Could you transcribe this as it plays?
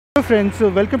Hello friends,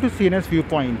 welcome to CNS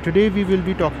Viewpoint. Today we will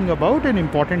be talking about an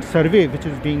important survey which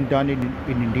is being done in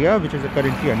India, which is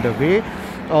currently underway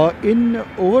in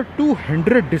over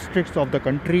 200 districts of the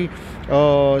country,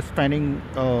 spanning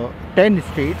 10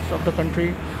 states of the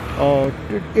country,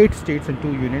 8 states and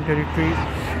 2 union territories.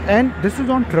 And this is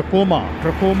on trachoma.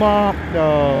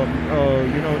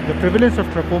 The prevalence of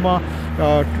trachoma,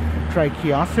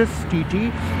 trichiasis,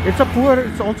 TT. It's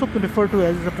also referred to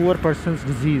as a poor person's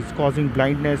disease causing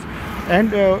blindness,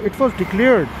 and it was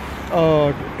declared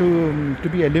to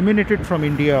be eliminated from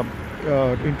India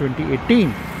in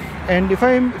 2018. And if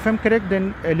I'm correct,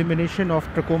 then elimination of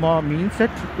trachoma means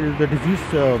that the disease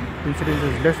incidence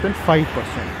is less than 5%.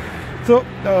 So,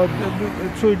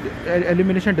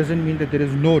 elimination doesn't mean that there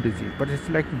is no disease, but it's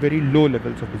like very low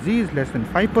levels of disease, less than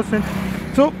 5%.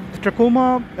 So,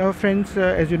 trachoma, friends,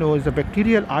 as you know, is a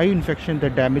bacterial eye infection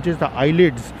that damages the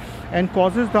eyelids and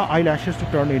causes the eyelashes to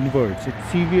turn inwards.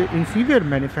 In severe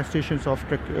manifestations of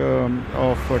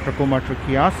trachoma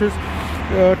trichiasis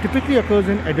typically occurs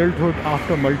in adulthood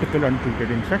after multiple untreated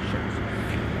infections.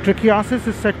 Trichiasis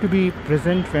is said to be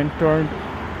present when turned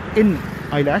in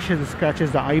eyelashes,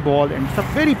 scratches the eyeball, and it's a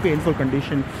very painful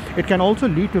condition. It can also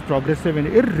lead to progressive and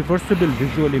irreversible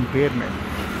visual impairment.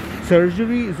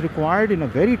 Surgery is required in a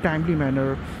very timely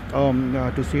manner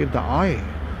to save the eye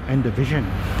and the vision.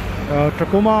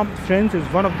 Trachoma, friends, is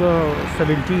one of the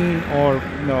 17 or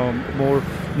more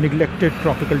neglected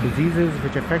tropical diseases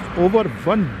which affects over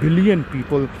 1 billion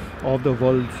people of the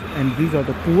world, and these are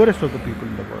the poorest of the people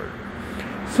in the world.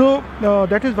 So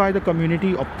that is why the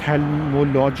Community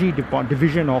Ophthalmology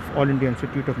Division of All India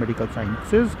Institute of Medical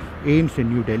Sciences, AIIMS in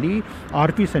New Delhi,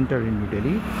 RP Center in New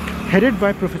Delhi, headed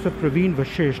by Professor Praveen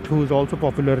Vashisht, who is also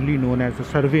popularly known as the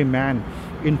Survey Man,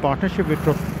 in partnership with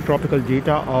Tropical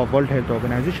Data, a World Health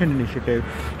Organization initiative,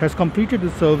 has completed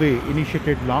the survey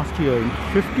initiated last year in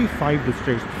 55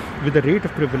 districts with a rate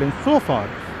of prevalence so far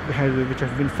which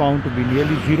has been found to be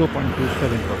nearly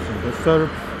 0.27%.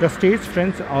 The states,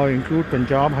 friends, include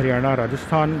Punjab, Haryana,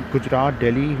 Rajasthan, Gujarat,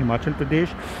 Delhi, Himachal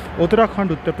Pradesh, Uttarakhand,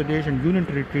 Uttar Pradesh, and Union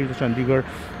Territories of Chandigarh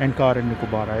and Car and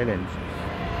Nicobar Islands.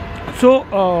 So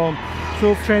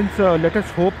friends, let us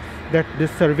hope that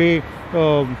this survey,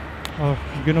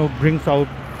 brings out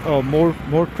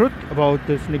more truth about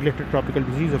this neglected tropical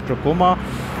disease of trachoma,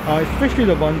 especially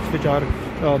the ones which are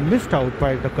missed out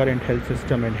by the current health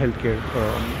system and healthcare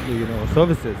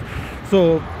services.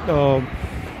 So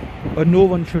no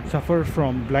one should suffer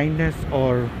from blindness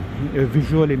or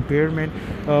visual impairment,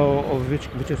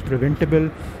 which is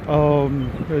preventable.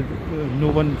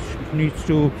 No one needs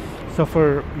to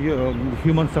suffer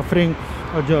human suffering,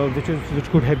 which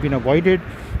could have been avoided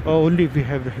only if we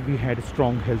had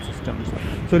strong health systems.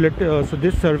 So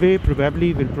this survey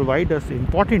probably will provide us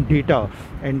important data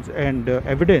and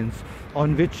evidence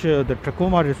on which the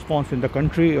trachoma response in the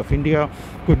country of India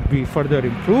could be further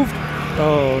improved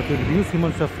to reduce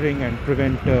human suffering and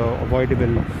prevent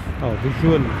avoidable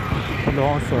visual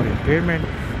loss or impairment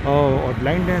or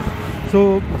blindness.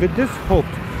 So with this hope,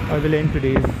 I will end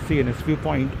today's CNS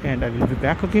Viewpoint, and I will be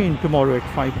back again tomorrow at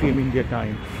 5 p.m. India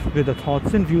time with the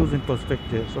thoughts and views and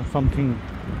perspectives of something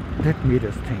that made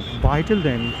us think. Bye till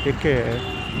then, take care,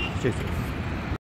 stay safe.